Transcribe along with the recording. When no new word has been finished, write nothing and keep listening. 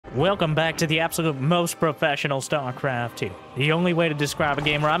Welcome back to the absolute most professional StarCraft 2. The only way to describe a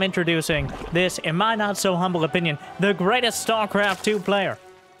game where I'm introducing this, in my not-so-humble opinion, the greatest StarCraft 2 player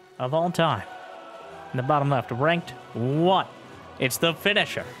of all time. In the bottom left, ranked 1. It's the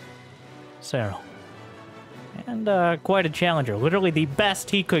finisher, Serral. And quite a challenger, literally the best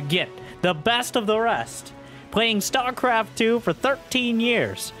he could get. The best of the rest. Playing StarCraft 2 for 13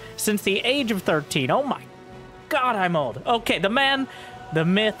 years. Since the age of 13. Oh my god, I'm old. Okay, the man, the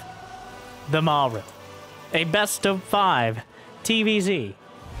myth, the Maru. A best of 5 TVZ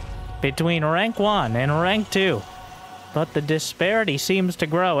between rank 1 and rank 2. But the disparity seems to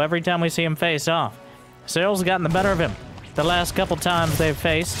grow every time we see him face off. Serral's gotten the better of him the last couple times they've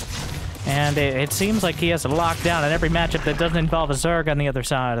faced. And it seems like he has it locked down in every matchup that doesn't involve a Zerg on the other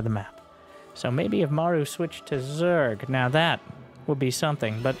side of the map. So maybe if Maru switched to Zerg, now that would be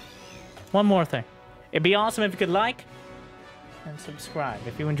something. But one more thing. It'd be awesome if you could like and subscribe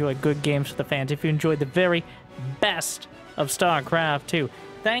if you enjoy good games for the fans, if you enjoyed the very best of StarCraft 2.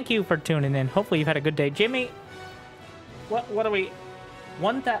 Thank you for tuning in. Hopefully you've had a good day. Jimmy, what are we?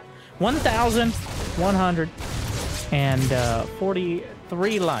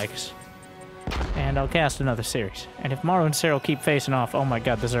 1,143 likes. And I'll cast another series. And if Maru and Serral keep facing off, oh my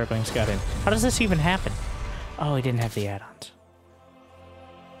god, the Zerglings got in. How does this even happen? Oh, he didn't have the add-ons.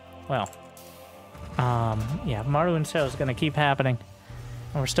 Well, yeah, Maru and Serral is going to keep happening.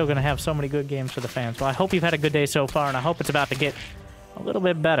 And we're still going to have so many good games for the fans. Well, I hope you've had a good day so far, and I hope it's about to get a little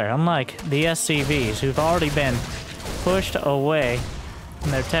bit better. Unlike the SCVs, who've already been pushed away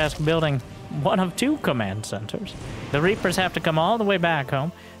from their task building one of 2 command centers. The Reapers have to come all the way back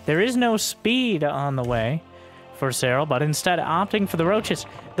home. There is no speed on the way for Serral, but instead opting for the Roaches.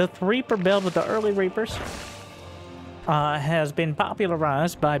 The Reaper build with the early Reapers has been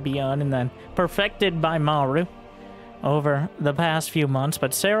popularized by Beyond and then perfected by Maru over the past few months,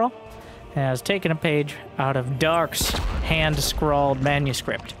 but Serral has taken a page out of Dark's hand-scrawled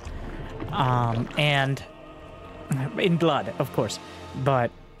manuscript. And in blood, of course,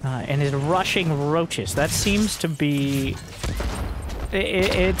 but and is rushing Roaches. That seems to be...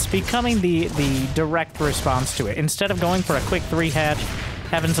 It's becoming the direct response to it. Instead of going for a quick 3-hatch,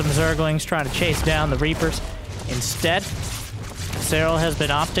 having some Zerglings trying to chase down the Reapers, instead, Serral has been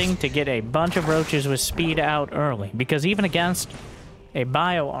opting to get a bunch of Roaches with speed out early. Because even against a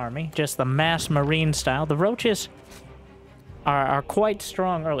bio army, just the mass marine style, the Roaches are quite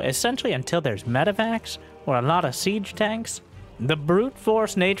strong early. Essentially, until there's medevacs or a lot of siege tanks, the brute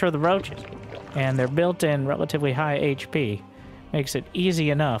force nature of the Roaches and their built-in relatively high HP makes it easy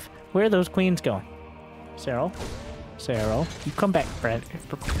enough. Where are those queens going? Serral? Serral? You come back, Brad.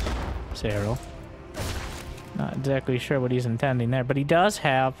 Serral. Not exactly sure what he's intending there, but he does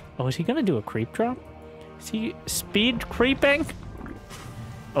have... Oh, is he going to do a creep drop? Is he speed creeping?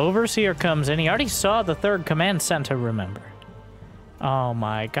 Overseer comes in. He already saw the 3rd command center, remember. Oh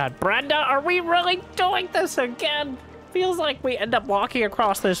my god. Brenda, are we really doing this again? Feels like we end up walking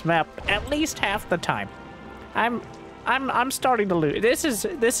across this map at least half the time. I'm starting to lose.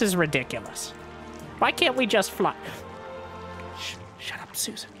 This is ridiculous. Why can't we just fly? Shut up,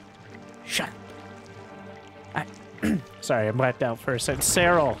 Susan. Shut up. Sorry, I blacked out for a second.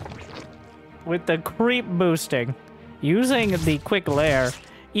 Serral, with the creep boosting, using the quick lair,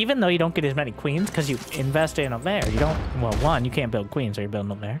 even though you don't get as many queens because you invest in a lair, you don't. Well, 1, you can't build queens, so you're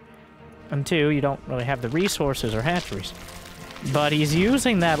building a lair, and 2, you don't really have the resources or hatcheries. But he's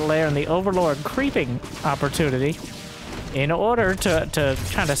using that lair and the Overlord creeping opportunity in order to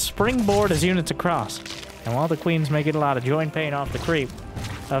kind of springboard his units across. And while the queens may get a lot of joint pain off the creep,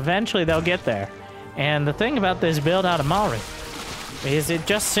 eventually they'll get there. And the thing about this build out of Maru is it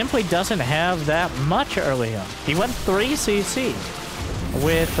just simply doesn't have that much early on. He went 3 CC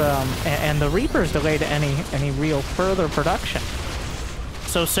with, and the Reapers delayed any real further production.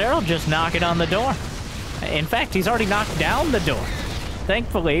 So Serral just knocking on the door. In fact, he's already knocked down the door.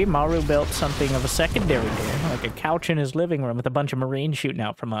 Thankfully, Maru built something of a secondary door, like a couch in his living room with a bunch of Marines shooting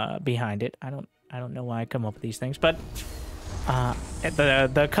out from behind it. I don't know why I come up with these things, but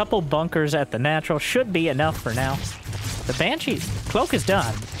the couple bunkers at the natural should be enough for now. The Banshee cloak is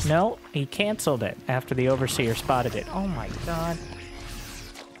done. No, he canceled it after the Overseer spotted it. Oh my god.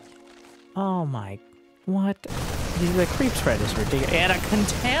 Oh my... What? The creep spread is ridiculous. And a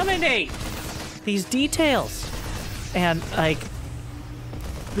contaminate! These details! And, like...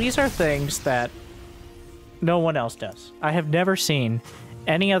 These are things that no one else does. I have never seen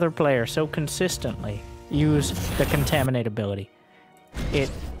any other player so consistently use the contaminate ability. It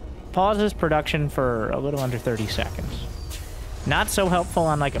pauses production for a little under 30 seconds. Not so helpful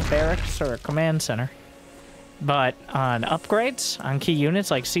on like a barracks or a command center. But on upgrades, on key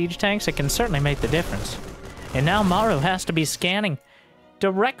units like siege tanks, it can certainly make the difference. And now Maru has to be scanning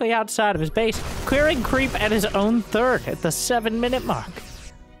directly outside of his base, clearing creep at his own third at the 7-minute mark.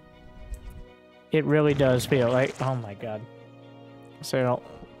 It really does feel like, oh my god. Serral,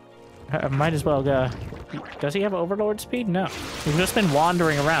 might as well go. Does he have Overlord speed? No. He's just been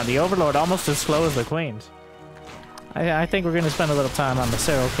wandering around. The Overlord almost as slow as the Queens. I think we're going to spend a little time on the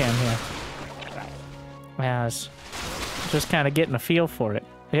Serral cam here. As just kind of getting a feel for it.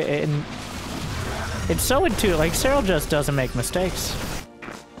 It's so intuitive. Like, Serral just doesn't make mistakes.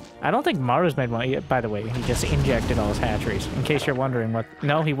 I don't think Maru's made one. By the way, he just injected all his hatcheries. In case you're wondering what...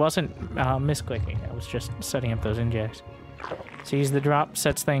 No, he wasn't misclicking. I was just setting up those injects. Sees the drop,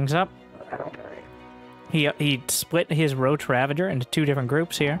 sets things up. He split his Roach Ravager into 2 different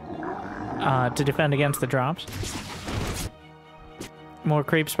groups here to defend against the drops. More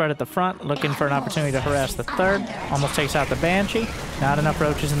creep spread at the front, looking for an opportunity to harass the third. Almost takes out the Banshee. Not enough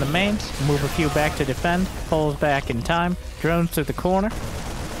roaches in the main. Move a few back to defend. Pulls back in time. Drones through the corner.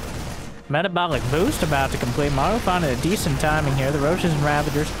 Metabolic boost about to complete. Maru finding a decent timing here. The roaches and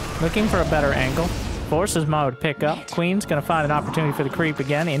ravagers looking for a better angle. Forces Maru to pick up. Queen's gonna find an opportunity for the creep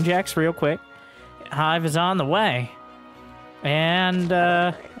again. Injects real quick. Hive is on the way. And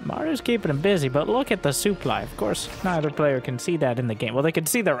Maru's keeping him busy, but look at the supply. Of course, neither player can see that in the game. Well, they can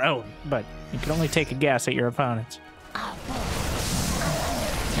see their own, but you can only take a guess at your opponents. And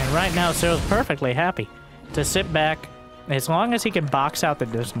right now, Serral's perfectly happy to sit back. As long as he can box out the...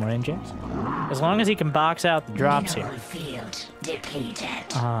 There's more injects. As long as he can box out the drops here.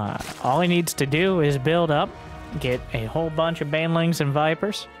 All he needs to do is build up, get a whole bunch of Banelings and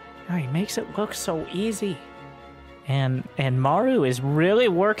Vipers. Oh, he makes it look so easy. And Maru is really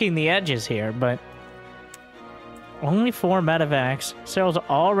working the edges here, but only 4 medevacs. Serral's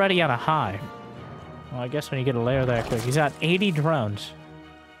already on a high. Well, I guess when you get a layer that quick, he's got 80 drones.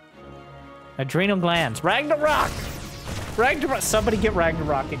 Adrenal glands. Ragnarok! Ragnarok! Somebody get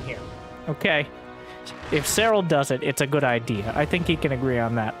Ragnarok in here. Okay. If Serral does it, it's a good idea. I think he can agree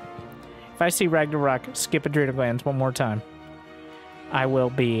on that. If I see Ragnarok skip Adrenal glands one more time, I will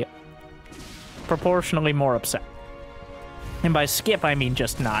be proportionally more upset. And by skip, I mean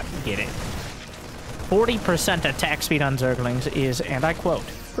just not get it. 40% attack speed on Zerglings is, and I quote,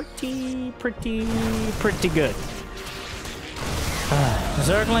 pretty good.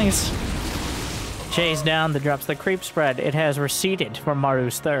 Zerglings chase down the drops. The creep spread, it has receded from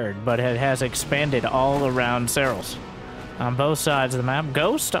Maru's third, but it has expanded all around Serral's. On both sides of the map.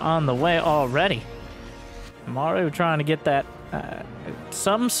 Ghost on the way already. Maru trying to get that,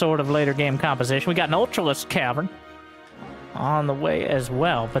 some sort of later game composition. We got an Ultralisk Cavern on the way as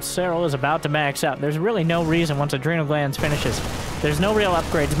well, but Serral is about to max out. There's really no reason once Adrenal Glands finishes. There's no real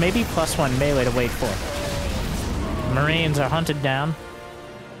upgrades, maybe +1 melee to wait for. Marines are hunted down,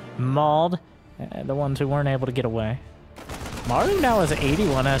 mauled, the ones who weren't able to get away. Maru now has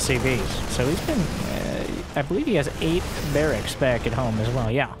 81 SCVs, so he's been, I believe he has 8 barracks back at home as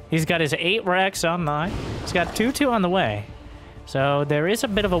well. Yeah, he's got his 8 racks online. He's got 2 on the way. So there is a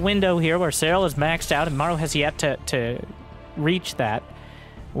bit of a window here where Serral is maxed out and Maru has yet to reach that,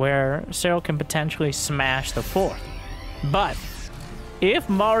 where Serral can potentially smash the 4th. But if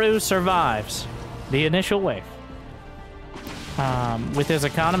Maru survives the initial wave with his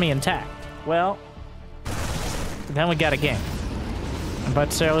economy intact, well, then we got a game. But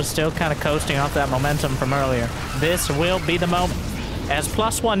Serral is still kind of coasting off that momentum from earlier. This will be the moment as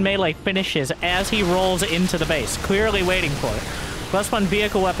 +1 melee finishes as he rolls into the base, clearly waiting for it. +1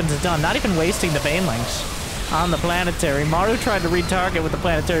 vehicle weapons is done, not even wasting the Banelings on the planetary. Maru tried to retarget with the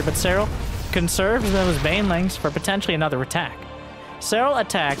planetary, but Serral conserves those Banelings for potentially another attack. Serral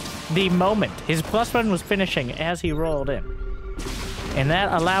attacked the moment his +1 was finishing as he rolled in. And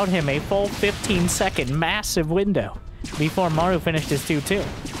that allowed him a full 15-second massive window before Maru finished his 2-2.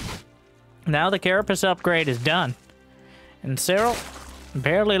 Now the Carapace upgrade is done. And Serral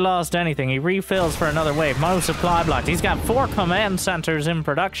barely lost anything. He refills for another wave. Maru supply blocked. He's got 4 command centers in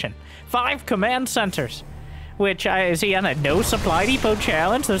production. 5 command centers. Which, is he on a no supply depot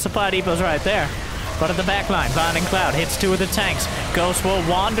challenge? The supply depot's right there. But at the back line, Binding Cloud hits 2 of the tanks. Ghost will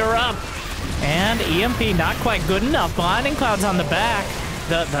wander up. And EMP not quite good enough. Blinding Cloud's on the back.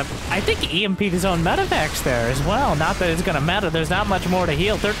 I think EMP'd his own medevacs there as well. Not that it's going to matter. There's not much more to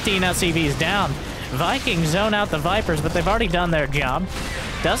heal. 13 SCVs down. Vikings zone out the Vipers, but they've already done their job.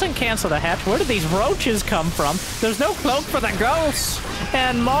 Doesn't cancel the hatch. Where did these roaches come from? There's no cloak for the ghosts.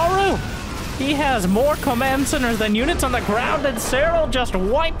 And Maru, he has more command centers than units on the ground, and Serral just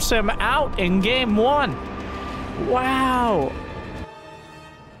wipes him out in game 1. Wow.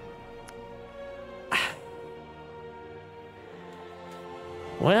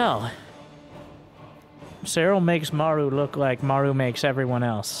 Well, Serral makes Maru look like Maru makes everyone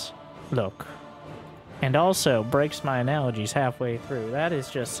else look. And also breaks my analogies halfway through. That is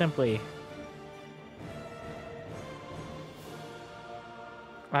just simply...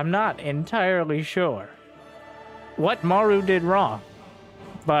 I'm not entirely sure what Maru did wrong.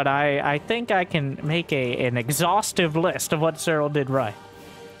 But I think I can make an exhaustive list of what Serral did right.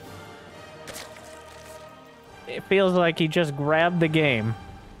 It feels like he just grabbed the game.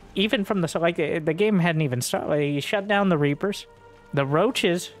 Even from the... Like, the game hadn't even started. Like, he shut down the Reapers. The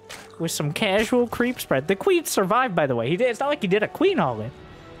Roaches with some casual creep spread. The Queen survived, by the way. It's not like he did a Queen all in.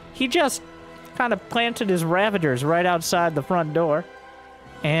 He just kind of planted his Ravagers right outside the front door.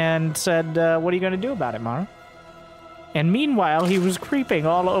 And said, what are you going to do about it, Maru? And meanwhile, he was creeping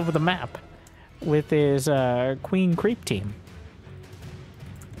all over the map with his Queen creep team.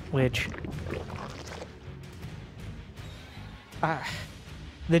 Which...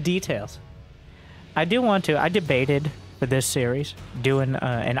 the details. I do want to... I debated for this series doing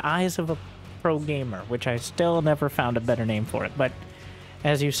an Eyes of a Pro Gamer, which I still never found a better name for it. But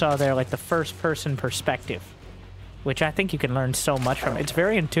as you saw there, like the first-person perspective, which I think you can learn so much from. It's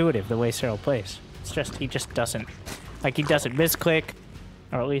very intuitive, the way Serral plays. It's just... He just doesn't... Like, he doesn't misclick,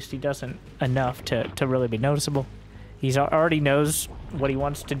 or at least he doesn't enough to really be noticeable. He already knows what he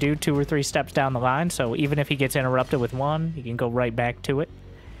wants to do 2 or 3 steps down the line, so even if he gets interrupted with one, he can go right back to it.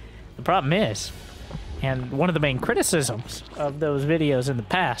 The problem is, and one of the main criticisms of those videos in the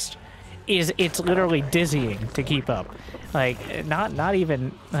past, is it's literally dizzying to keep up. Like, not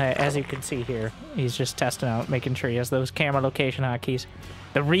even, as you can see here, he's just testing out, making sure he has those camera location hotkeys.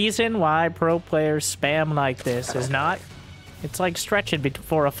 The reason why pro players spam like this is not... It's like stretching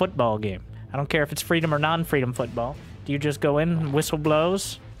before a football game. I don't care if it's freedom or non-freedom football. Do you just go in, whistle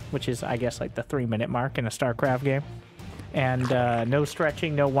blows, which is, I guess, like the 3-minute mark in a StarCraft game, and no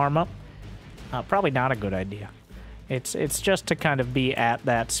stretching, no warm-up? Probably not a good idea. It's just to kind of be at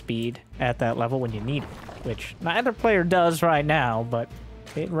that speed, at that level when you need it, which neither player does right now, but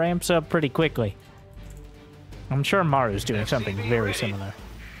it ramps up pretty quickly. I'm sure Maru's doing something very similar.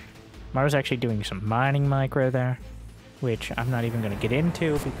 Maru's actually doing some mining micro there, which I'm not even going to get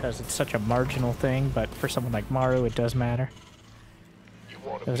into because it's such a marginal thing, but for someone like Maru, it does matter.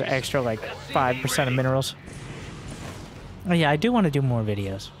 Those extra, like, 5% of minerals. Oh yeah, I do want to do more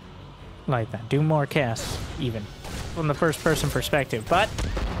videos like that. Do more casts, even, from the first-person perspective, but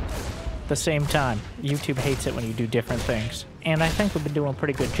at the same time, YouTube hates it when you do different things. And I think we've been doing a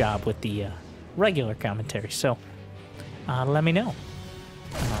pretty good job with the regular commentary, so let me know.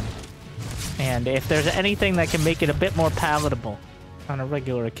 And if there's anything that can make it a bit more palatable on a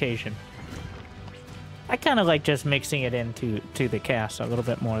regular occasion. I kind of like just mixing it into the cast a little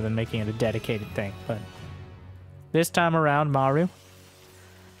bit more than making it a dedicated thing, but this time around, Maru.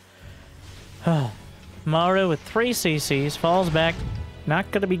 Maru with 3 CCs falls back.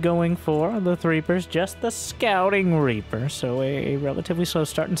 Not going to be going for the Reapers, just the Scouting Reaper. So a relatively slow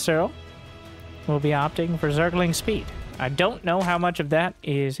start in Serral. We'll be opting for Zergling speed. I don't know how much of that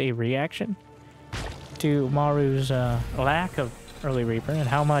is a reaction to Maru's lack of early Reaper and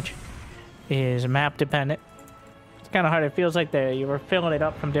how much is map dependent. It's kind of hard. It feels like you were filling it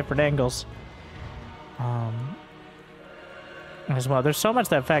up from different angles. As well, there's so much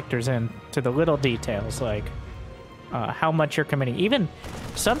that factors in to the little details, like how much you're committing. Even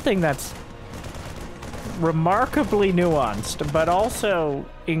something that's remarkably nuanced, but also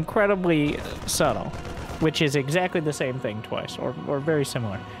incredibly subtle, which is exactly the same thing twice, or very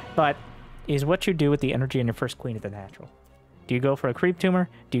similar, but is what you do with the energy in your first Queen of the Natural. Do you go for a creep tumor?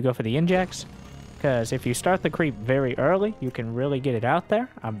 Do you go for the injects? Because if you start the creep very early, you can really get it out there.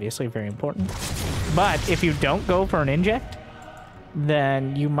 Obviously, very important. But if you don't go for an inject,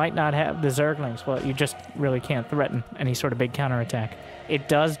 then you might not have the Zerglings. Well, you just really can't threaten any sort of big counterattack. It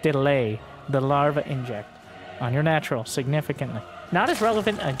does delay the larva inject on your natural significantly. Not as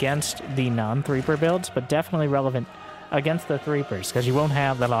relevant against the non-Threeper builds, but definitely relevant against the Threepers, because you won't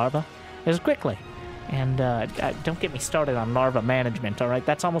have the larva as quickly. And don't get me started on larva management, all right?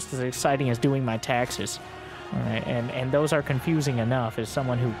 That's almost as exciting as doing my taxes. All right? And those are confusing enough as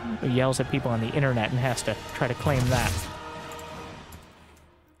someone who yells at people on the internet and has to try to claim that.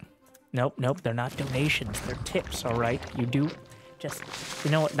 Nope, they're not donations. They're tips, all right? You do just...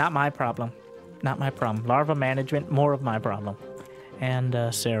 You know what? Not my problem. Not my problem. Larva management, more of my problem. And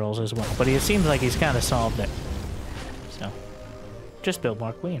Serral's as well. But it seems like he's kind of solved it. So, just build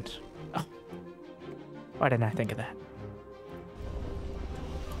more queens. Oh. Why didn't I think of that?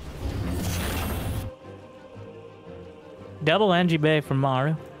 Double NG Bay from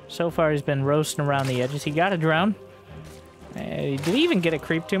Maru. So far he's been roasting around the edges. He got a drown. Did he even get a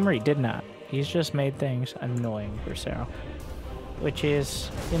creep tumor? He did not. He's just made things annoying for Serral. Which is,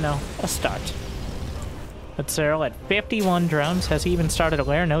 you know, a start. But Serral at 51 drones. Has he even started a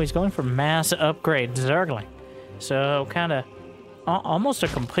lair? No, he's going for mass upgrade Zergling. So, kind of almost a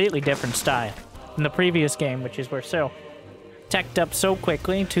completely different style than the previous game, which is where Serral teched up so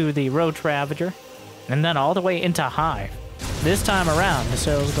quickly to the Roach Ravager, and then all the way into Hive. This time around,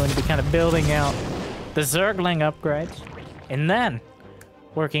 Serral's going to be kind of building out the Zergling upgrades, and then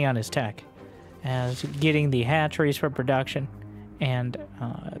working on his tech, as getting the hatcheries for production, and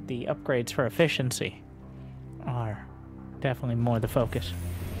the upgrades for efficiency are definitely more the focus.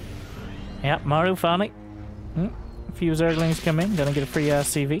 Yep, Maru finally. A few Zerglings come in, gonna get a free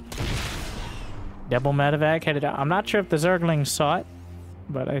CV. Double medevac headed out. I'm not sure if the Zerglings saw it,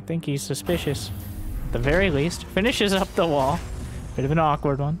 but I think he's suspicious. At the very least, finishes up the wall. Bit of an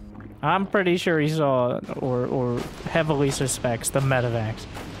awkward one. I'm pretty sure he saw or heavily suspects the medevacs.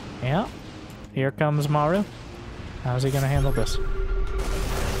 Yeah, here comes Maru. How's he gonna handle this?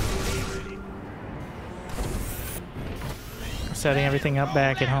 Setting everything up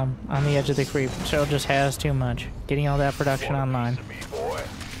back at home on the edge of the creep. Serral just has too much. Getting all that production online.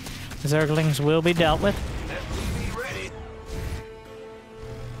 Zerglings will be dealt with.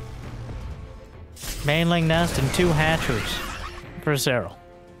 Baneling nest and 2 hatcheries for Serral.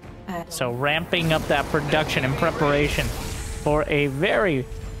 So ramping up that production in preparation for a very,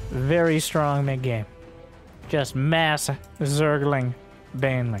 very strong mid-game. Just mass Zergling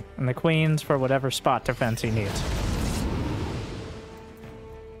Baneling. And the queens for whatever spot defense he needs.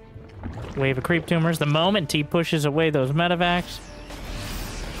 Wave of creep tumors. The moment he pushes away those medevacs.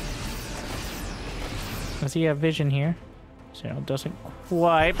 Does he have vision here? Serral doesn't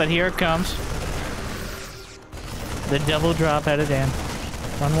quite, but here it comes. The double drop headed in.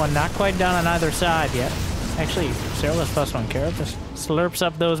 1-1, not quite down on either side yet. Actually, Serral has +1 carrot. Just slurps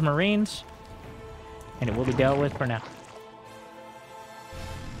up those Marines. And it will be dealt with for now.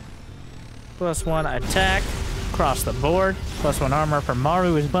 +1 attack across the board. +1 armor for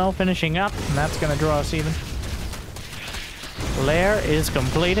Maru as well, finishing up. And that's going to draw us even. Lair is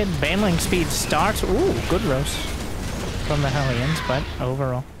completed. Baneling speed starts. Ooh, good roast from the Hellions, but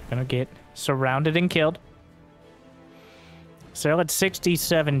overall, gonna get surrounded and killed. Serral at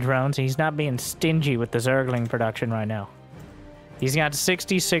 67 drones. He's not being stingy with the Zergling production right now. He's got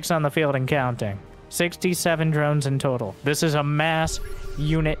 66 on the field and counting. 67 drones in total. This is a mass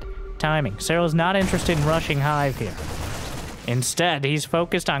unit timing. Serral's not interested in rushing Hive here. Instead, he's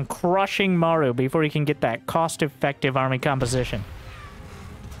focused on crushing Maru before he can get that cost-effective army composition.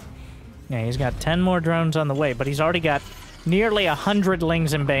 Yeah, he's got 10 more drones on the way, but he's already got nearly 100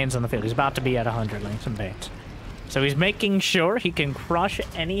 Lings and Banes on the field. He's about to be at 100 Lings and Banes. So he's making sure he can crush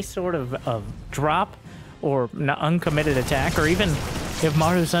any sort of drop or uncommitted attack, or even if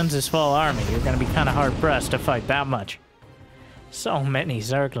Maru sends his full army, you're going to be kind of hard-pressed to fight that much. So many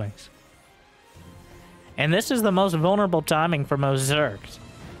Zerglings. And this is the most vulnerable timing for most Zergs.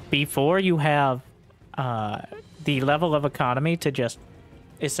 Before you have the level of economy to just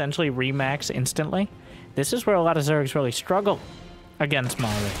essentially remax instantly, this is where a lot of Zergs really struggle against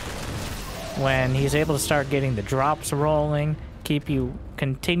Maru. When he's able to start getting the drops rolling, keep you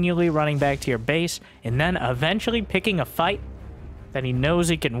continually running back to your base, and then eventually picking a fight that he knows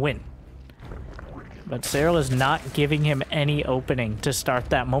he can win. But Serral is not giving him any opening to start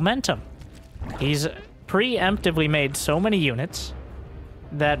that momentum. He's preemptively made so many units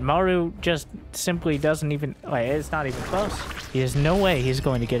that Maru just simply doesn't even, like, it's not even close. He has no way he's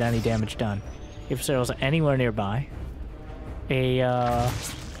going to get any damage done if Serral's anywhere nearby.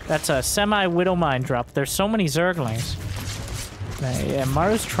 That's a semi-Widow Mine drop. There's so many Zerglings. Yeah,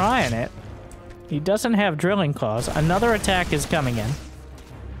 Maru's trying it. He doesn't have Drilling Claws. Another attack is coming in.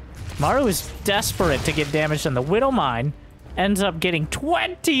 Maru is desperate to get damage on the Widow Mine. Ends up getting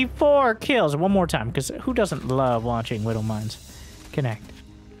 24 kills. One more time, because who doesn't love watching Widow Mines connect?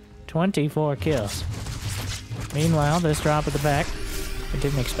 24 kills. Meanwhile, this drop at the back. I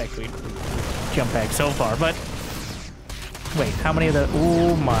didn't expect we'd jump back so far, but... Wait, how many of the...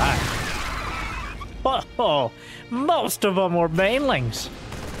 Oh, my. Oh, most of them were Banelings.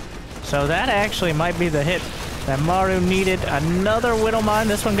 So that actually might be the hit that Maru needed. Another Widow Mine.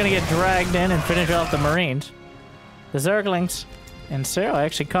 This one going to get dragged in and finish off the Marines. The Zerglings. And Serral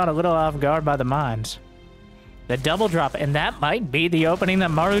actually caught a little off guard by the mines. The double drop, and that might be the opening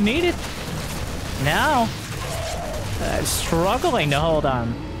that Maru needed. Now, struggling to hold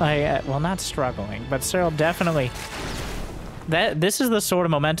on. Well, not struggling, but Serral definitely... This is the sort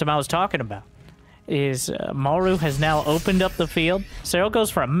of momentum I was talking about. is Maru has now opened up the field. Serral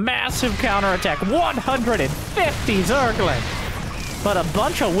goes for a massive counterattack. 150 Zerglings. But a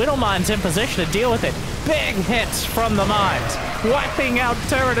bunch of Widow Mines in position to deal with it. Big hits from the mines, wiping out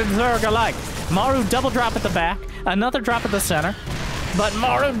Terran and Zerg alike. Maru double drop at the back, another drop at the center. But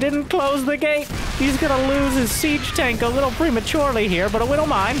Maru didn't close the gate. He's gonna lose his siege tank a little prematurely here, but a Widow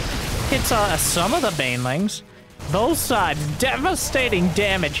Mine hits some of the Banelings. Both sides, devastating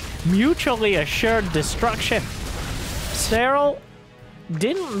damage, mutually assured destruction. Serral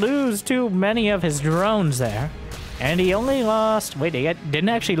didn't lose too many of his drones there, and he only lost, wait, he didn't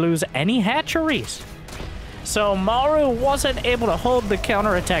actually lose any hatcheries. So Maru wasn't able to hold the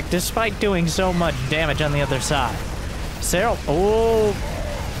counterattack despite doing so much damage on the other side. Serral, oh,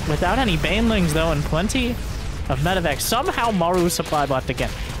 without any Banelings though, and plenty of medevacs. Somehow Maru supply blocked again.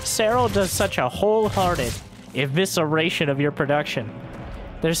 Serral does such a wholehearted evisceration of your production.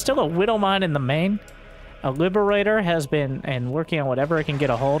 There's still a Widow Mine in the main. A Liberator has been working on whatever it can get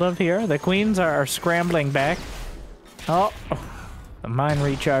a hold of here. The Queens are scrambling back. Oh, the mine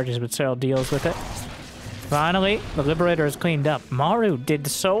recharges, but Serral deals with it. Finally, the Liberator is cleaned up. Maru did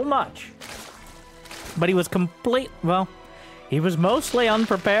so much, but he was he was mostly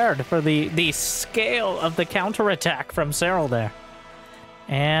unprepared for the scale of the counterattack from Serral there.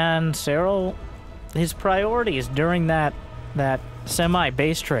 And Serral, his priorities during that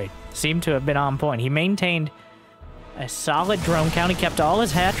semi-base trade seemed to have been on point. He maintained a solid drone count. He kept all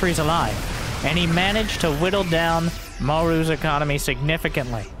his hatcheries alive, and he managed to whittle down Maru's economy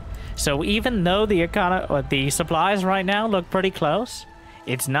significantly. So even though the supplies right now look pretty close,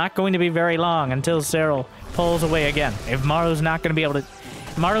 it's not going to be very long until Serral pulls away again. If Maru's not going to be able to...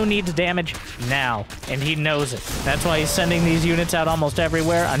 Maru needs damage now, and he knows it. That's why he's sending these units out almost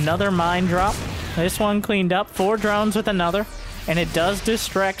everywhere. Another mine drop. This one cleaned up. 4 drones with another, and it does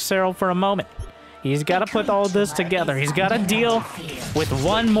distract Serral for a moment. He's got to put all this together. He's got to deal with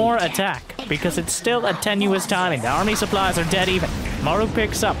one more attack, because it's still a tenuous timing. The army supplies are dead even. Maru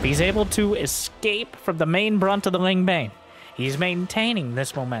picks up. He's able to escape from the main brunt of the Ling Bane. He's maintaining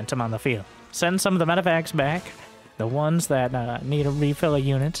this momentum on the field. Send some of the medevacs back, the ones that need a refill of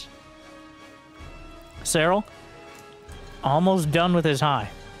units. Serral, almost done with his high.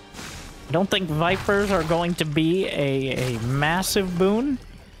 I don't think Vipers are going to be a massive boon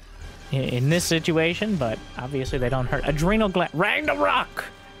in this situation, but obviously they don't hurt. Adrenal gland. Ragnarok!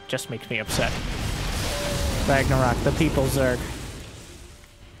 Just makes me upset. Ragnarok, the people's Zerg.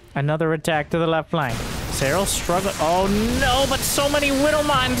 Another attack to the left flank. Serral struggled. Oh no, but so many Widow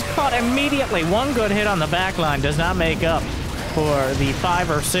Mines caught immediately. One good hit on the back line does not make up for the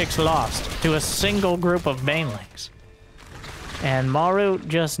 5 or 6 lost to a single group of Banelings. And Maru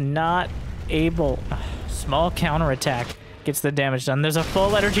just not able... Small counterattack gets the damage done. There's a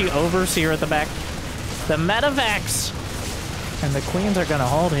full energy Overseer at the back. The medevacs and the Queens are gonna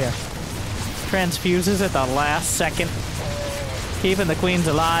hold here. Transfuses at the last second, keeping the Queens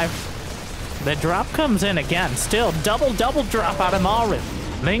alive. The drop comes in again. Still double drop out of Maru.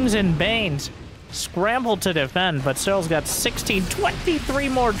 Mings and Banes scramble to defend, but Serral's got 23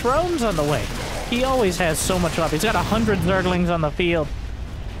 more drones on the way. He always has so much love. He's got 100 Zerglings on the field.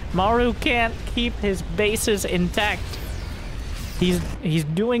 Maru can't keep his bases intact. He's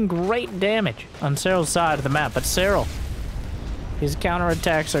doing great damage on Serral's side of the map, but Serral, his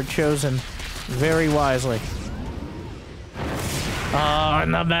counterattacks are chosen very wisely. Oh,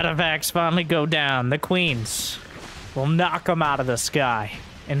 and the medevacs finally go down. The Queens will knock them out of the sky.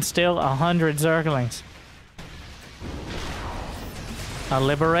 And still 100 Zerglings. A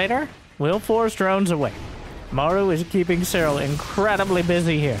Liberator will force drones away. Maru is keeping Serral incredibly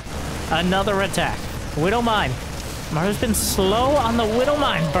busy here. Another attack. Widow Mine. Maru's been slow on the Widow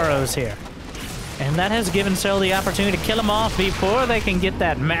Mine burrows here. And that has given Serral the opportunity to kill them off before they can get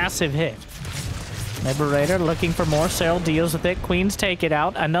that massive hit. Liberator looking for more. Serral deals with it. Queens take it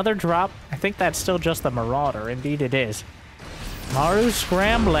out. Another drop. I think that's still just the Marauder. Indeed it is. Maru's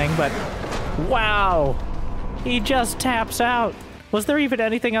scrambling, but wow. He just taps out. Was there even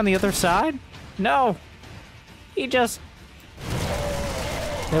anything on the other side? No. He just...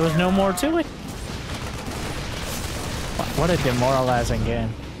 There was no more to it. What a demoralizing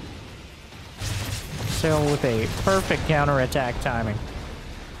game. Serral with a perfect counterattack timing.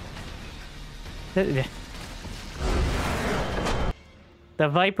 The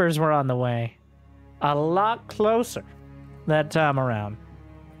Vipers were on the way. A lot closer that time around.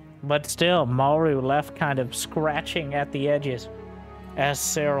 But still, Maru left kind of scratching at the edges as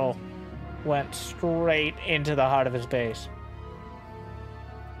Serral went straight into the heart of his base.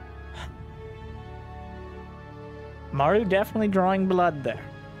 Maru definitely drawing blood there.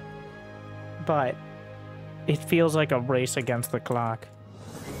 but it feels like a race against the clock.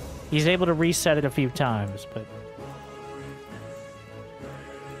 He's able to reset it a few times, but...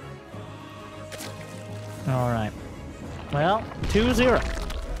 Alright. Well, 2-0.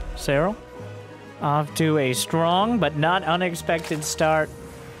 Serral off to a strong but not unexpected start.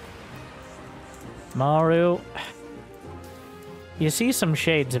 Maru... You see some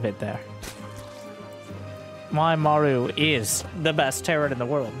shades of it there. Why Maru is the best Terran in the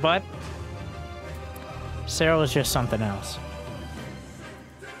world, but Serral is just something else.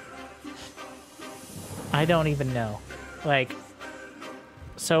 I don't even know. Like,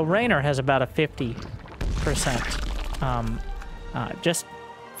 so Raynor has about a 50%. Just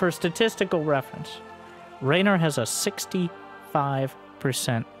for statistical reference, Raynor has a 65%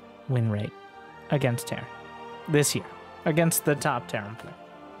 win rate against Terran this year, against the top Terran player.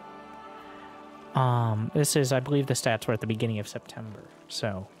 This is, I believe the stats were at the beginning of September,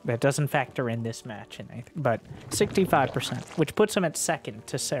 so that doesn't factor in this match and anything, but 65%, which puts him at second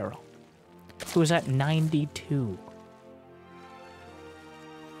to Serral, who's at 92.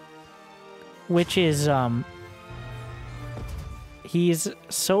 Which is, he's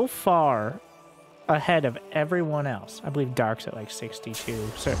so far ahead of everyone else. I believe Dark's at like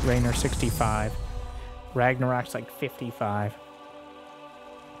 62, so Raynor 65, Ragnarok's like 55.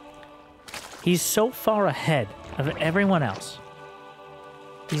 He's so far ahead of everyone else.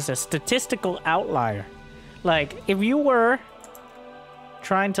 He's a statistical outlier. Like, if you were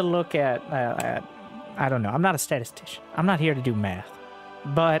trying to look at I don't know, I'm not a statistician. I'm not here to do math.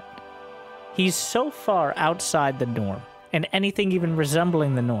 But he's so far outside the norm, and anything even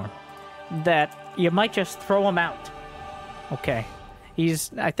resembling the norm, that you might just throw him out. Okay.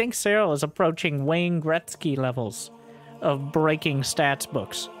 I think Serral is approaching Wayne Gretzky levels of breaking stats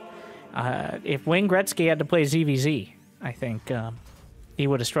books. If Wayne Gretzky had to play ZVZ, I think he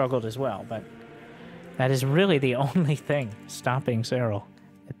would have struggled as well, but that is really the only thing stopping Serral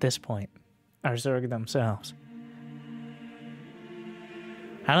at this point, are Zerg themselves.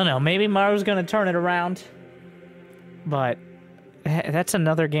 I don't know, maybe Maru's going to turn it around, but that's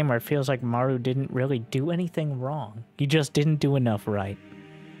another game where it feels like Maru didn't really do anything wrong. He just didn't do enough right.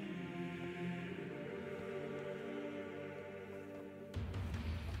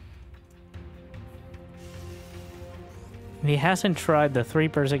 He hasn't tried the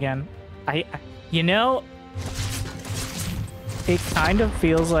Threepers again. You know, it kind of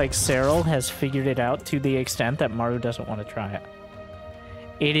feels like Serral has figured it out to the extent that Maru doesn't want to try it.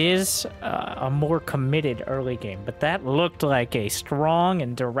 It is a more committed early game, but that looked like a strong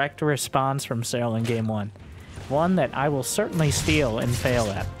and direct response from Serral in game one. One that I will certainly steal and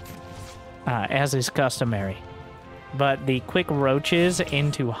fail at, as is customary. But the quick roaches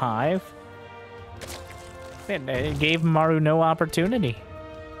into Hive, it gave Maru no opportunity.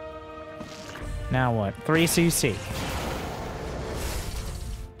 Now what? 3CC.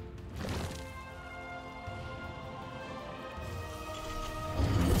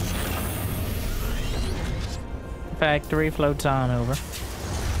 Factory floats on over.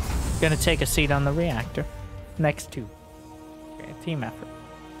 Gonna take a seat on the reactor. Next to. Okay, team effort.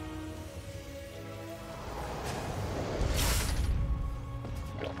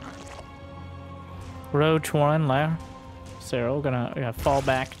 Roach one lair. Serral gonna fall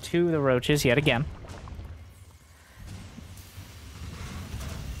back to the roaches yet again.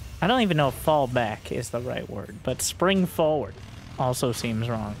 I don't even know if fall back is the right word, but spring forward also seems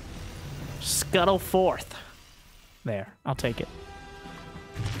wrong. Scuttle forth. There, I'll take it.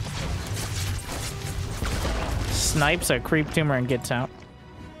 Snipes a creep tumor and gets out.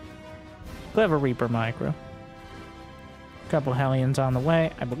 Clever Reaper micro. Couple Hellions on the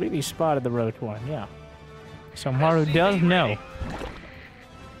way. I believe he spotted the roach one, yeah. So Maru does know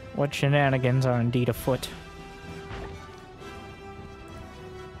what shenanigans are indeed afoot.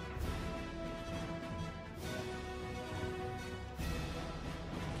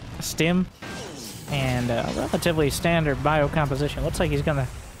 Stim and a relatively standard biocomposition. Looks like he's gonna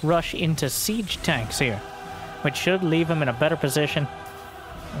rush into siege tanks here, which should leave him in a better position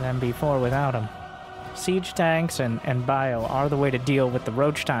than before without him. Siege tanks and bio are the way to deal with the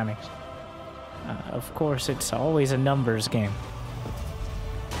roach timings. Of course, it's always a numbers game.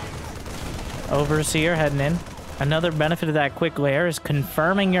 Overseer heading in. Another benefit of that quick lair is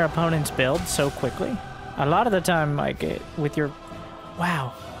confirming your opponent's build so quickly. A lot of the time, like, with your...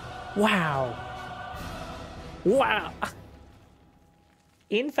 Wow. Wow. Wow.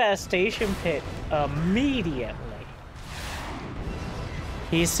 Infestation pit immediately.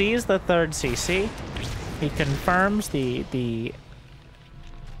 He sees the third CC. He confirms the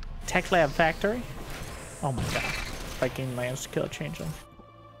Tech Lab factory. Oh my god. Viking Lance kill changeling.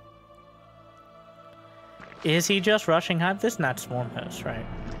 Is he just rushing Hive? This is not Swarm Host, right?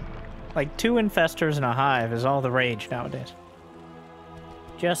 Like 2 Infestors and a Hive is all the rage nowadays.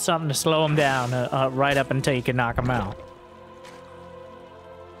 Just something to slow him down right up until you can knock him out.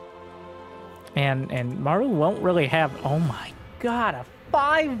 And Maru won't really have... Oh my god, a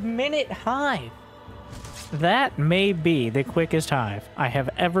 5-minute Hive! That may be the quickest Hive I have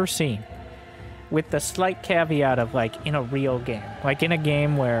ever seen. With the slight caveat of, like, in a real game. Like, in a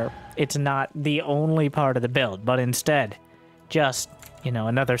game where it's not the only part of the build, but instead, just, you know,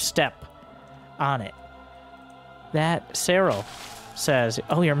 another step on it. That Serral says,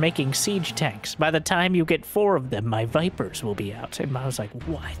 oh, you're making siege tanks. By the time you get 4 of them, my Vipers will be out. And I was like,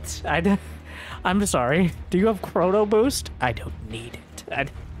 what? I'm sorry. Do you have Chrono Boost? I don't need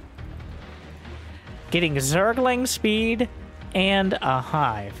it. Getting Zergling speed and a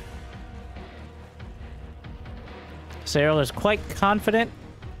Hive. Serral is quite confident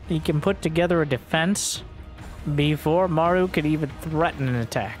he can put together a defense before Maru could even threaten an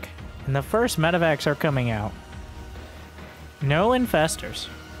attack. And the first medevacs are coming out. No Infestors.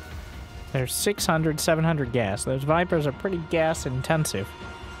 There's 600, 700 gas. Those Vipers are pretty gas intensive.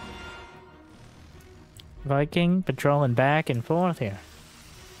 Viking patrolling back and forth here.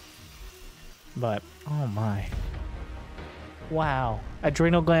 But, oh my. Wow.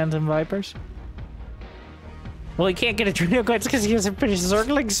 Adrenal glands and Vipers? Well, he can't get adrenal glands because he hasn't finished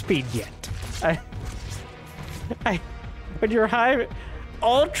Zergling speed yet. When you're high...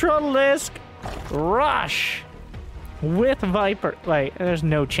 ULTRALISK rush with Viper. Like, there's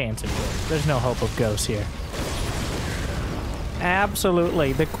no chance of Ghost. There's no hope of Ghost here.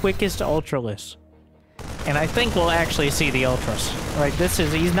 Absolutely. The quickest ULTRALISK. And I think we'll actually see the Ultras. Like, this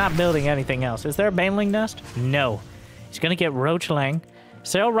is... He's not building anything else. Is there a Baneling Nest? No. He's gonna get Roachling.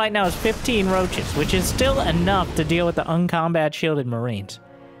 Serral right now has 15 Roaches, which is still enough to deal with the uncombat shielded Marines.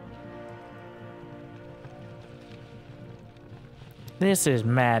 This is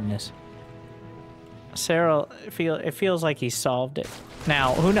madness. Serral, it feels like he solved it.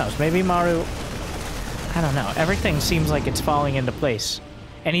 Now, who knows? Maybe Maru... I don't know. Everything seems like it's falling into place.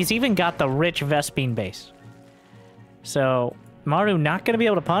 And he's even got the rich Vespine base. So, Maru not going to be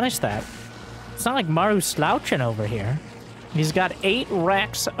able to punish that. It's not like Maru's slouching over here. He's got 8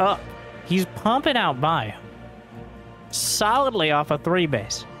 racks up. He's pumping out bio. Solidly off a 3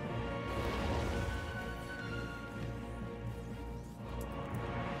 base.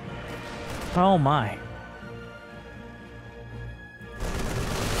 Oh my.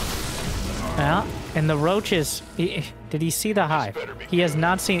 Yeah, and the roaches... did he see the hive? He has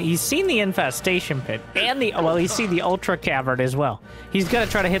not seen... He's seen the infestation pit. And the... Well, he's seen the ultra cavern as well. He's gonna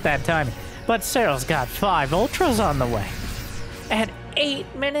try to hit that timing. But Serral's got 5 ultras on the way. At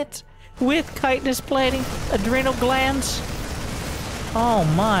 8 minutes with chitinous plating, adrenal glands. Oh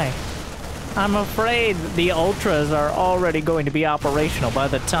my. I'm afraid the ultras are already going to be operational by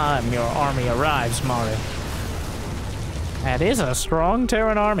the time your army arrives, Maru. That is a strong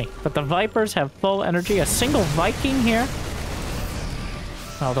Terran army, but the Vipers have full energy. A single Viking here.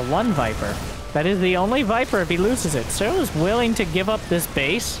 Oh, the one Viper. That is the only Viper if he loses it. Serral is willing to give up this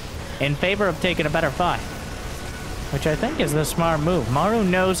base in favor of taking a better fight, which I think is the smart move. Maru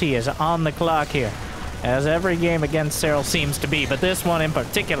knows he is on the clock here, as every game against Serral seems to be, but this one in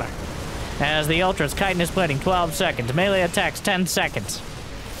particular. As the Ultras, chitinous plating 12 seconds, melee attacks 10 seconds.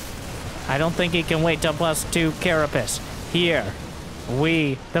 I don't think he can wait till +2 Carapace. Here,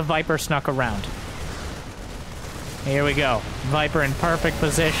 the Viper snuck around. Here we go. Viper in perfect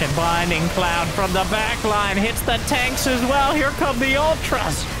position. Blinding Cloud from the back line. Hits the tanks as well. Here come the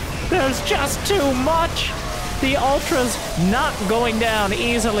Ultras. There's just too much. The Ultras not going down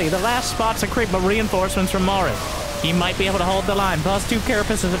easily. The last spot's a creep, but reinforcements from Maru. He might be able to hold the line. +2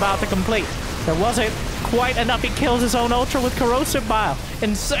 Carapace is about to complete. There wasn't quite enough. He kills his own Ultra with Corrosive Bile.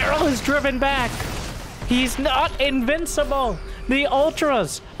 And Serral is driven back. He's not invincible. The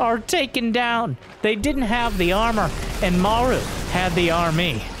Ultras are taken down. They didn't have the armor, and Maru had the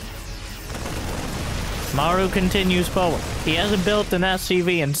army. Maru continues forward. He hasn't built an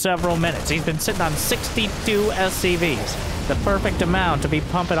SCV in several minutes. He's been sitting on 62 SCVs. The perfect amount to be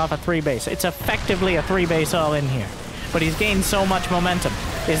pumping off a 3 base. It's effectively a 3 base all in here. But he's gained so much momentum.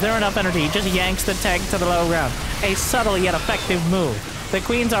 Is there enough energy? He just yanks the tank to the low ground. A subtle yet effective move. The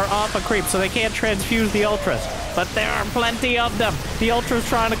Queens are off a creep, so they can't transfuse the Ultras. But there are plenty of them. The Ultras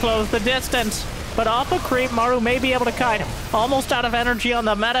trying to close the distance. But off a creep, Maru may be able to kite him. Almost out of energy on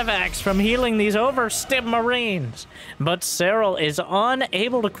the medevacs from healing these overstim Marines. But Serral is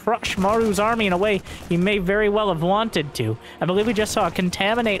unable to crush Maru's army in a way he may very well have wanted to. I believe we just saw a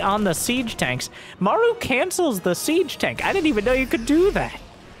contaminate on the siege tanks. Maru cancels the siege tank. I didn't even know you could do that.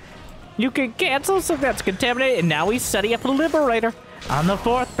 You can cancel, so that's contaminated. And now he's setting up a Liberator on the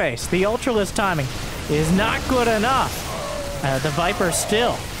 4th base. The Ultralisk timing is not good enough. The Viper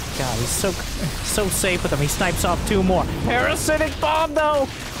still. God, he's so safe with him. He snipes off 2 more. Parasitic Bomb, though.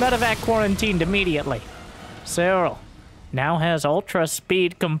 Medevac quarantined immediately. Serral now has Ultra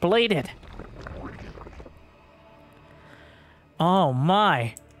Speed completed. Oh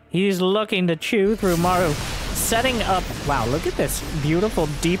my. He's looking to chew through Maru. Setting up... Wow, look at this beautiful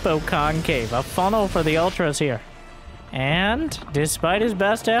depot concave. A funnel for the Ultras here. And, despite his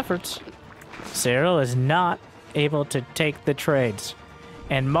best efforts, Serral is not able to take the trades.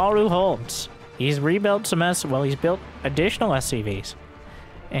 And Maru holds. He's rebuilt some he's built additional SCVs.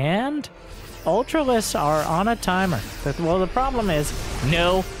 And Ultralisks are on a timer. Well, the problem is,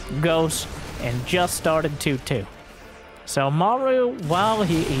 no ghosts, and just started 2-2. So Maru, while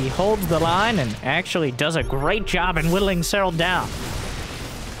he holds the line and actually does a great job in whittling Serral down,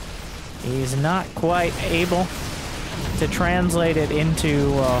 he's not quite able to translate it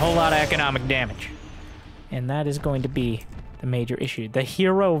into a whole lot of economic damage. And that is going to be the major issue. The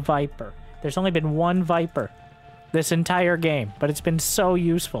Hero Viper. There's only been 1 Viper this entire game, but it's been so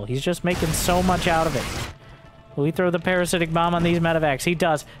useful. He's just making so much out of it. Will he throw the Parasitic Bomb on these Medevacs? He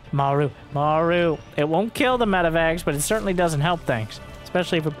does. Maru. It won't kill the Medevacs, but it certainly doesn't help things.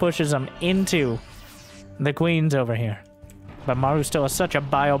 Especially if it pushes them into the Queens over here. But Maru still has such a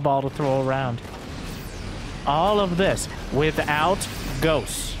bio ball to throw around. All of this without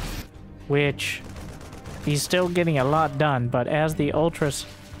Ghosts, which he's still getting a lot done, but as the Ultras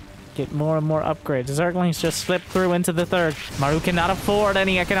get more and more upgrades, the Zerglings just slip through into the 3rd. Maru cannot afford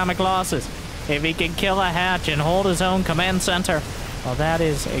any economic losses. If he can kill a hatch and hold his own command center, well, that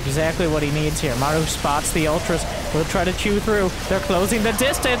is exactly what he needs here. Maru spots the Ultras. Will try to chew through. They're closing the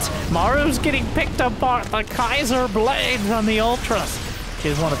distance. Maru's getting picked apart. The Kaiser Blade from the Ultras, which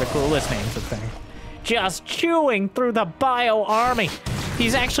is one of the coolest names of things. Just chewing through the bio army.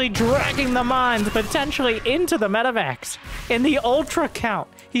 He's actually dragging the mines potentially into the Medevacs. In the Ultra count,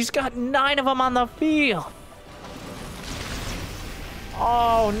 he's got 9 of them on the field.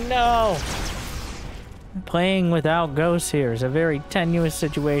 Oh no. Playing without Ghosts here is a very tenuous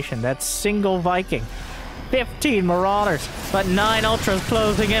situation. That's single Viking. 15 Marauders, but 9 Ultras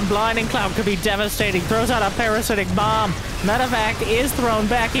closing in. Blinding Cloud could be devastating. Throws out a Parasitic Bomb. Medevac is thrown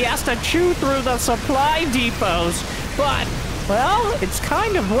back. He has to chew through the supply depots, but, well, it's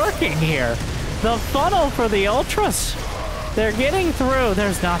kind of working here. The funnel for the Ultras. They're getting through.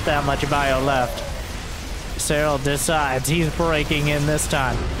 There's not that much bio left. Serral decides he's breaking in this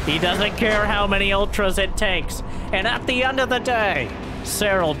time. He doesn't care how many Ultras it takes. And at the end of the day,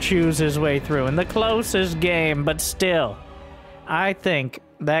 Serral chews his way through in the closest game, but still, I think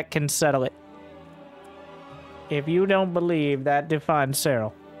that can settle it. If you don't believe that defines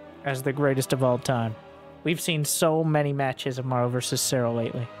Serral as the greatest of all time, we've seen so many matches of Maru versus Serral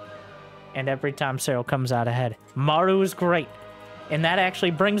lately. And every time Serral comes out ahead, Maru is great. And that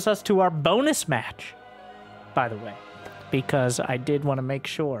actually brings us to our bonus match, by the way, because I did want to make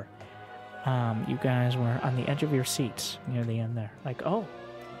sure you guys were on the edge of your seats near the end there. Like, oh,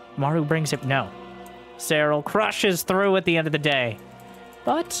 Maru brings it. No. Serral crushes through at the end of the day.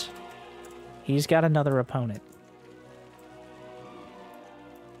 But he's got another opponent.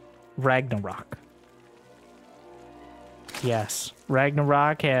 Ragnarok. Yes,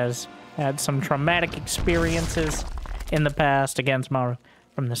 Ragnarok has had some traumatic experiences in the past against Maru.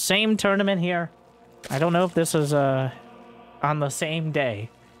 From the same tournament here. I don't know if this is on the same day.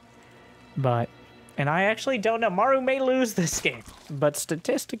 But, and I actually don't know. Maru may lose this game, but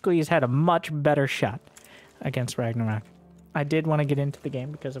statistically he's had a much better shot against Ragnarok. I did want to get into the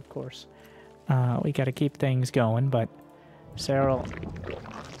game because, of course, we got to keep things going, but Serral,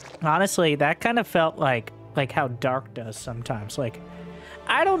 honestly, that kind of felt like how Dark does sometimes. Like,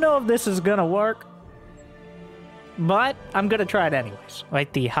 I don't know if this is going to work, but I'm going to try it anyways.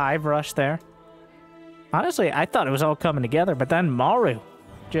 Like the Hive Rush there. Honestly, I thought it was all coming together, but then Maru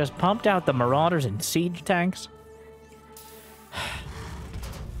just pumped out the Marauders and Siege tanks.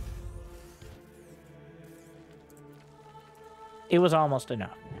 It was almost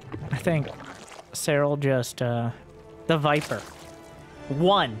enough. I think Serral just, the Viper.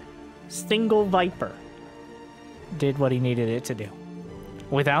 One single Viper did what he needed it to do.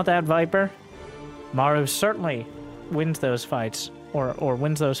 Without that Viper, Maru certainly wins those fights, or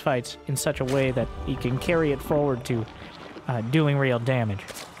wins those fights in such a way that he can carry it forward to doing real damage.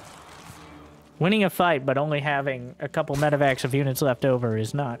 Winning a fight but only having a couple medevacs of units left over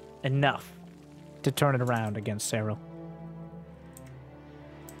is not enough to turn it around against Serral.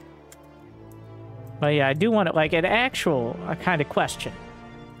 But yeah, I do want to, like, a kind of question.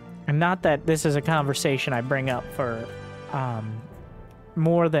 And not that this is a conversation I bring up for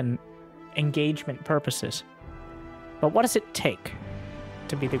more than engagement purposes. But what does it take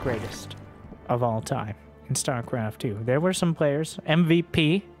to be the greatest of all time in StarCraft 2? There were some players,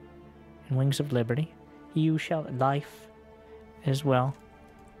 MVP in Wings of Liberty, Life as well,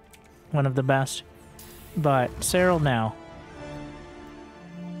 one of the best. But Serral now,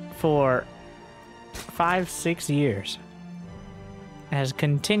 for 5-6 years, has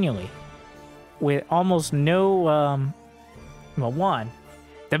continually, with almost no, well, one,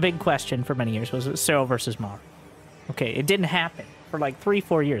 the big question for many years was Serral versus Maru. Okay, it didn't happen for like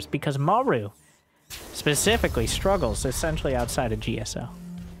 3-4 years because Maru specifically struggles essentially outside of GSL.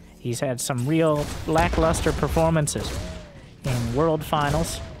 He's had some real lackluster performances in World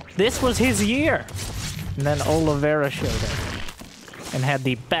Finals. This was his year! And then Oliveira showed up and had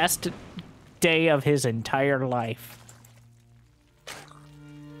the best day of his entire life.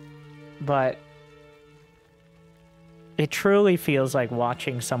 But it truly feels like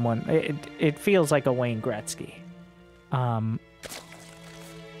watching someone. It feels like a Wayne Gretzky,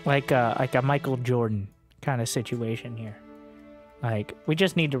 like a Michael Jordan kind of situation here. Like, we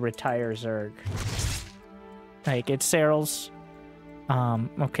just need to retire Zerg. Like, it's Serral's.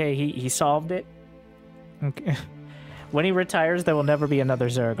 Okay, he solved it. Okay. When he retires, there will never be another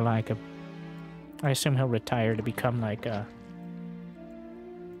Zerg like him. I assume he'll retire to become like a...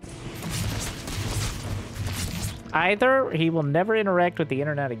 Either he will never interact with the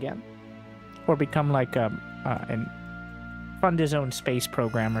internet again, or become like and fund his own space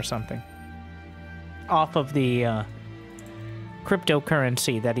program or something. Off of the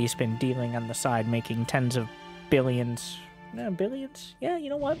cryptocurrency that he's been dealing on the side, making tens of billions. No, billions? Yeah, you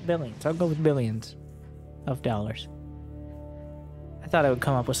know what? Billions. I'll go with billions of dollars. I thought I would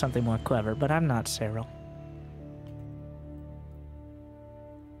come up with something more clever, but I'm not Serral.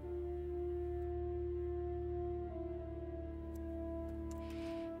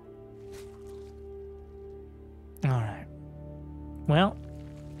 Alright. Well,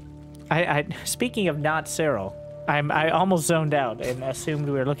 I speaking of not Serral, I almost zoned out and assumed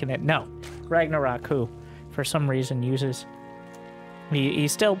we were looking at... No, Ragnarok, who, for some reason, uses... He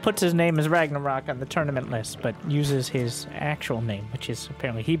still puts his name as Ragnarok on the tournament list, but uses his actual name, which is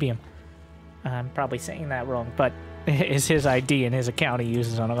apparently Hebium. I'm probably saying that wrong, but is his ID and his account he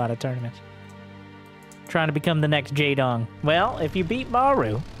uses on a lot of tournaments. Trying to become the next Jaedong. Well, if you beat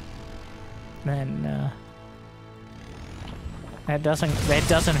Maru, then that doesn't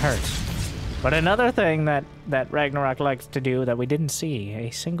hurt. But another thing that Ragnarok likes to do that we didn't see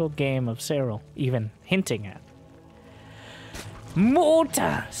a single game of Serral even hinting at.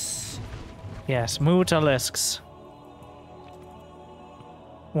 Mutas! Yes, ULTRALISKs.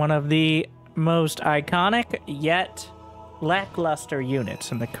 One of the most iconic yet lackluster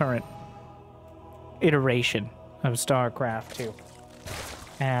units in the current iteration of StarCraft 2.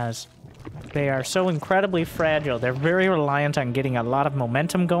 As they are so incredibly fragile, they're very reliant on getting a lot of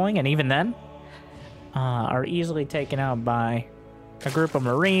momentum going, and even then, are easily taken out by a group of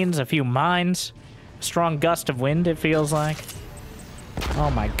Marines, a few mines, a strong gust of wind, it feels like.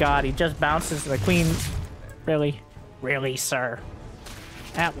 Oh my god, he just bounces the queen. Really? Really, sir?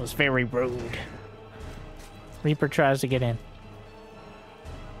 That was very rude. Reaper tries to get in.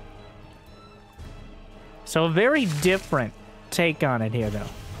 So a very different take on it here, though.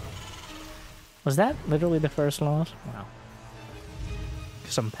 Was that literally the first loss? Wow.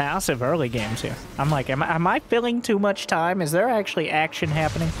 Some passive early games here. I'm like, am I filling too much time? Is there actually action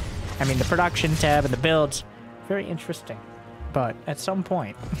happening? I mean, the production tab and the builds, very interesting. But at some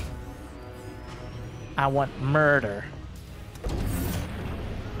point, I want murder.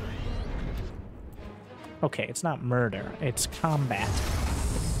 Okay, it's not murder, it's combat.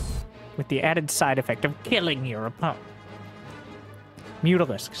 With the added side effect of killing your opponent.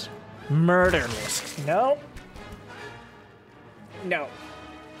 ULTRALISKs. Murderlisks. No. No.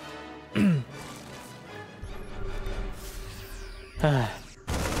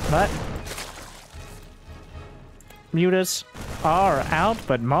 But Mutas are out,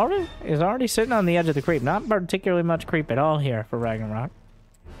 but Maru is already sitting on the edge of the creep. Not particularly much creep at all here for Ragnarok.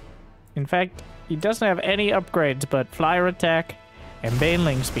 In fact, he doesn't have any upgrades but flyer attack and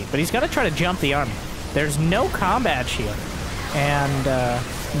baneling speed. But he's got to try to jump the army. There's no combat shield and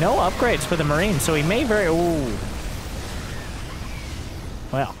no upgrades for the Marines, so he may very... Ooh.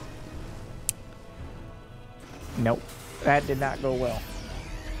 Well. Nope. That did not go well.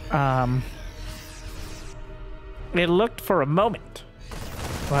 It looked for a moment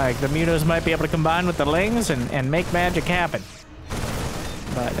like the Mutos might be able to combine with the Lings and make magic happen.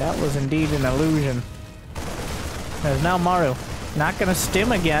 But that was indeed an illusion. There's now Maru Not gonna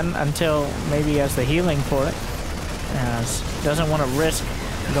stim again until maybe he has the healing for it. As doesn't want to risk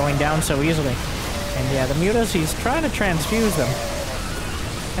going down so easily. And yeah, the mutas, he's trying to transfuse them.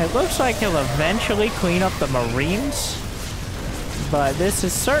 It looks like he'll eventually clean up the Marines. But this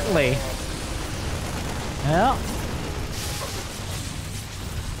is certainly... Well...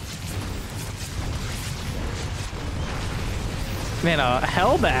 You know, a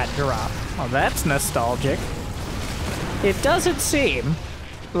Hellbat drop. Oh, that's nostalgic. It doesn't seem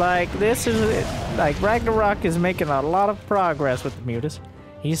like this is... Like, Ragnarok is making a lot of progress with the mutas.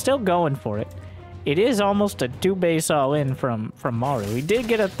 He's still going for it. It is almost a 2-base all-in from Maru. He did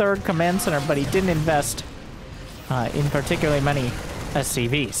get a 3rd command center, but he didn't invest in particularly many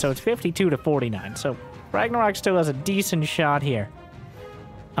SCVs. So it's 52 to 49. So Ragnarok still has a decent shot here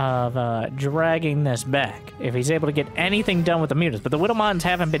of dragging this back if he's able to get anything done with the mutas. But the Widow Mines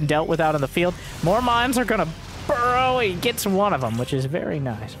haven't been dealt with out in the field. More mines are going to burrow. He gets one of them, which is very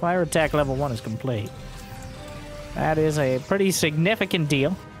nice. Fire attack level 1 is complete. That is a pretty significant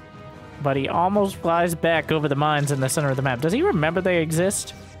deal. But he almost flies back over the mines in the center of the map. Does he remember they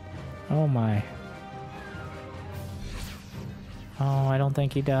exist? Oh my. Oh, I don't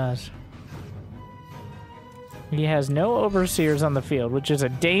think he does. He has no overseers on the field, which is a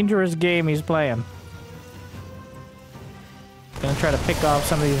dangerous game he's playing. Gonna try to pick off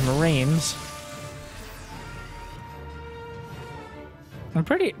some of these Marines. I'm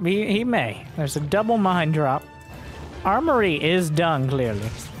pretty... He may. There's a double mine drop. Armory is done, clearly.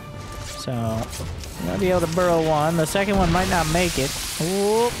 So, gonna be able to burrow one. The second one might not make it.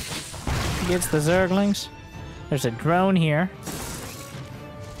 Whoop. Gets the Zerglings. There's a drone here.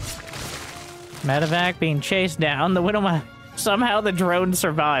 Medevac being chased down. The Widowmine. Somehow the drone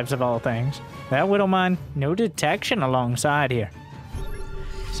survives, of all things. That Widowmine, no detection alongside here.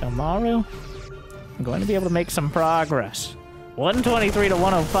 So Maru, going to be able to make some progress. 123 to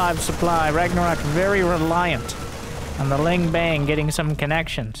 105 supply. Ragnarok very reliant on the Ling Bang getting some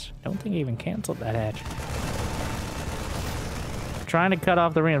connections. Don't think he even canceled that edge. Trying to cut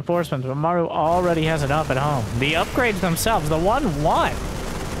off the reinforcements, but Maru already has enough at home. The upgrades themselves, the 1-1.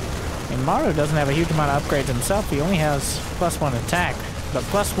 And Maru doesn't have a huge amount of upgrades himself. He only has +1 attack, but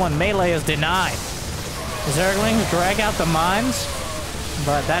 +1 melee is denied. Zerglings drag out the mines,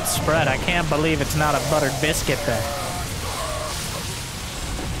 but that spread, I can't believe it's not a buttered biscuit there.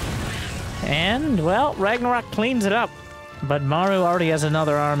 And, well, Ragnarok cleans it up. But Maru already has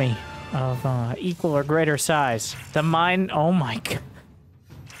another army of equal or greater size. The mine... Oh my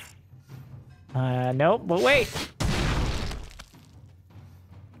god. Nope, but wait.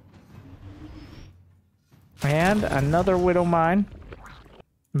 And another Widow Mine.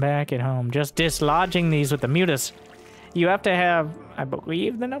 Back at home. Just dislodging these with the mutas. You have to have, I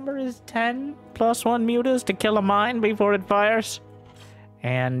believe the number is 10 +1 mutas to kill a mine before it fires.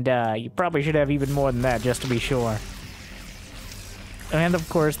 And you probably should have even more than that, just to be sure. And of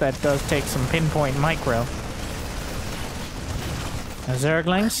course, that does take some pinpoint micro.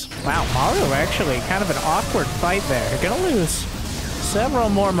 Zerglings. Wow, Maru actually kind of an awkward fight there. You're gonna lose several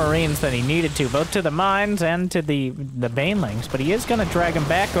more Marines than he needed to, both to the mines and to the Banelings. But he is gonna drag him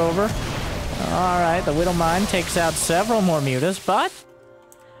back over. Alright, the Widow Mine takes out several more mutas, but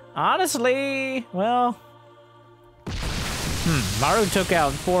honestly, well... Maru took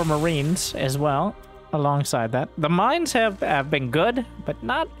out 4 Marines as well, alongside that. The mines have been good, but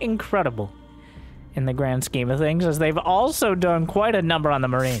not incredible in the grand scheme of things, as they've also done quite a number on the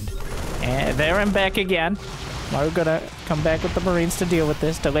Marines. And there and back again. Maru gonna come back with the Marines to deal with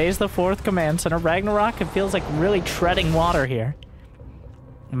this. Delays the 4th command center. Ragnarok, it feels like really treading water here.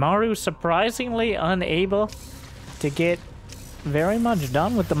 Maru surprisingly unable to get very much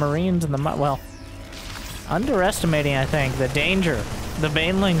done with the Marines and the... Well... underestimating, I think, the danger the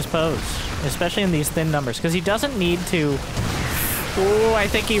Banelings pose, especially in these thin numbers, because he doesn't need to... Oh, I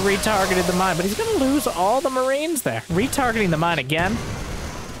think he retargeted the mine, but he's going to lose all the Marines there. Retargeting the mine again.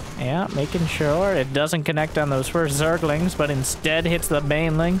 Yeah, making sure it doesn't connect on those first Zerglings, but instead hits the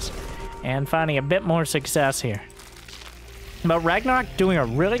Banelings, and finding a bit more success here. But Ragnarok doing a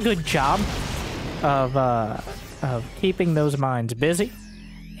really good job of keeping those mines busy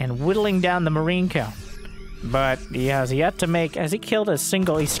and whittling down the Marine count. But he has yet to make... Has he killed a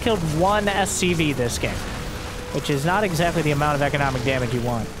single... He's killed 1 SCV this game, which is not exactly the amount of economic damage you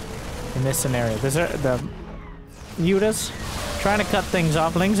want in this scenario. The mutas trying to cut things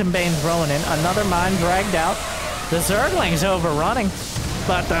off. Lings and Banes rolling in. Another mine dragged out. The Zerglings overrunning.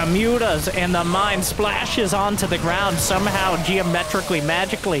 But the mutas and the mine splashes onto the ground, somehow geometrically,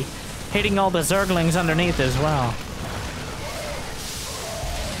 magically hitting all the Zerglings underneath as well.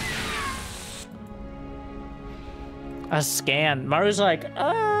 A scan. Maru's like,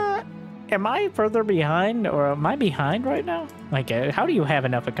 am I further behind, or am I behind right now? Like, how do you have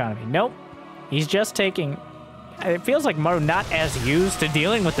enough economy? Nope. He's just taking... It feels like Maru not as used to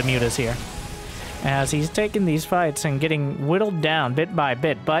dealing with the mutas here, as he's taking these fights and getting whittled down bit by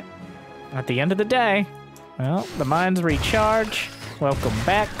bit. But at the end of the day, well, the mines recharge. Welcome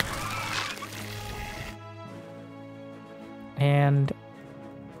back. And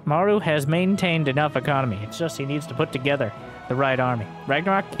Maru has maintained enough economy. It's just he needs to put together the right army.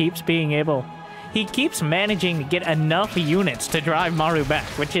 Ragnarok keeps being able... He keeps managing to get enough units to drive Maru back,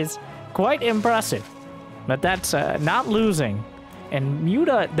 which is quite impressive. But that's not losing. And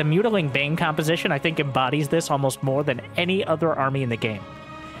the Mutaling Bane composition, I think, embodies this almost more than any other army in the game.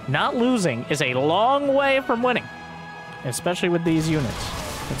 Not losing is a long way from winning, especially with these units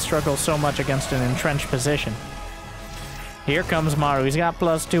that struggle so much against an entrenched position. Here comes Maru. He's got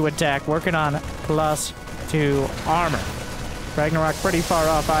 +2 attack, working on +2 armor. Ragnarok pretty far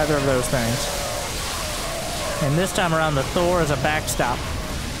off either of those things. And this time around, the Thor is a backstop.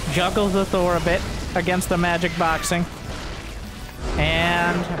 Juggle the Thor a bit against the magic boxing.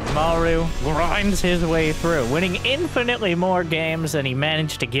 And Maru grinds his way through, winning infinitely more games than he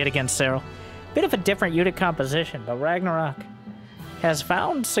managed to get against Serral. Bit of a different unit composition, but Ragnarok has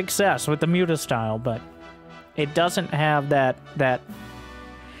found success with the Muta style, but it doesn't have that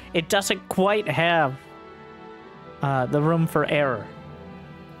it doesn't quite have the room for error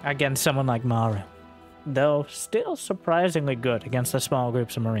against someone like Maru. Though still surprisingly good against the small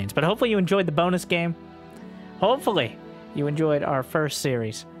groups of Marines. But hopefully you enjoyed the bonus game. Hopefully you enjoyed our first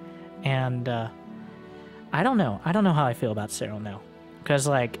series. And I don't know how I feel about Serral now. Because,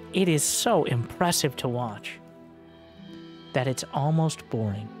 like, it is so impressive to watch that it's almost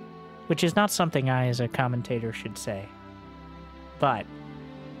boring. Which is not something I, as a commentator, should say. But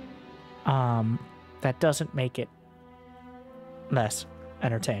that doesn't make it less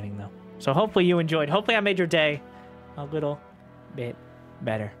entertaining, though. So hopefully you enjoyed. Hopefully I made your day a little bit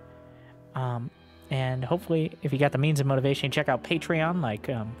better. And hopefully, if you got the means and motivation, check out Patreon. Like,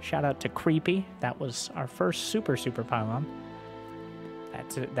 shout out to Creepy. That was our first super pylon.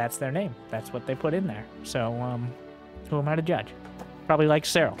 That's their name. That's what they put in there. So, who am I to judge? Probably like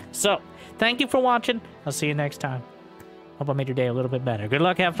Serral. So, thank you for watching. I'll see you next time. Hope I made your day a little bit better. Good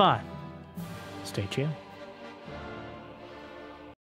luck, have fun. Stay chill.